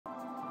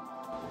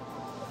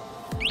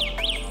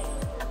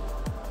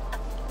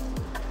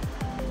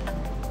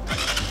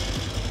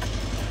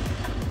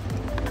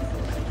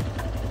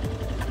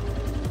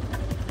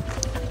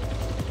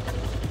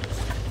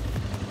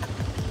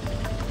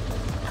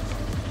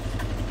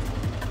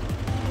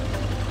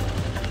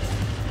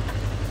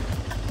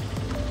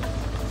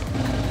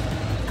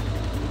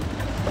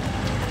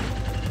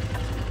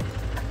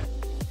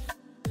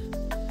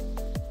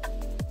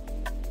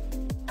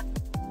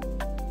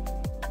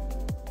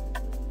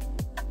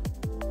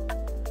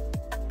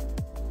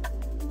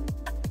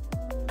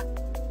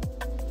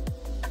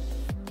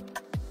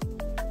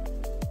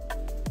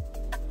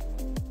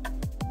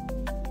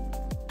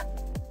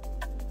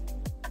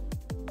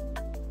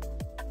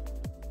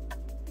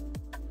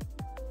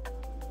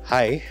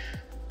Hi,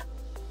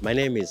 my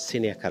name is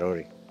Senior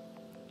Karori.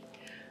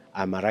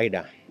 I'm a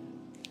rider.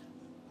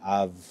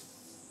 I've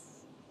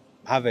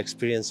have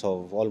experience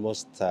of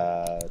almost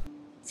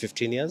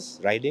 15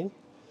 years riding,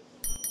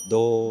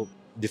 though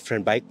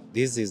different bike.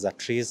 This is a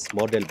Trees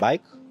model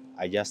bike.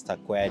 I just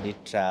acquired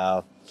it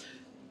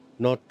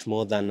not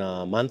more than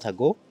a month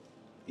ago.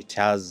 It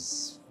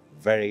has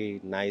very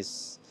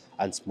nice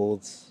and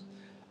smooth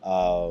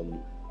um,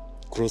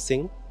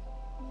 cruising.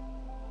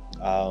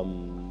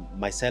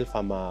 Myself,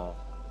 I'm a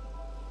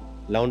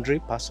laundry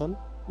person.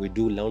 We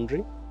do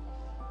laundry.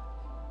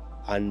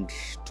 And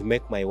to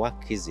make my work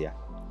easier,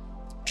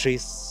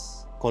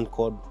 Trees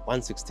Concorde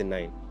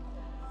 169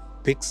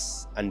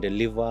 picks and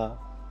deliver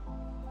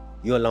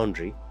your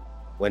laundry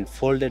when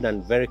folded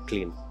and very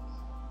clean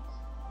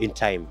in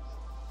time.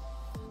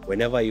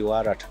 Whenever you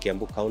are at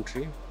Kiambu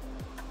Country,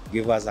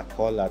 give us a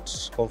call at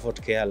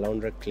Comfort Care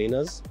Laundry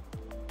Cleaners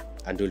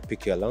and we'll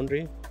pick your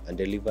laundry and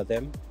deliver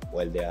them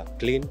while they are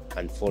clean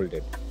and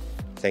folded.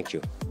 Thank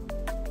you.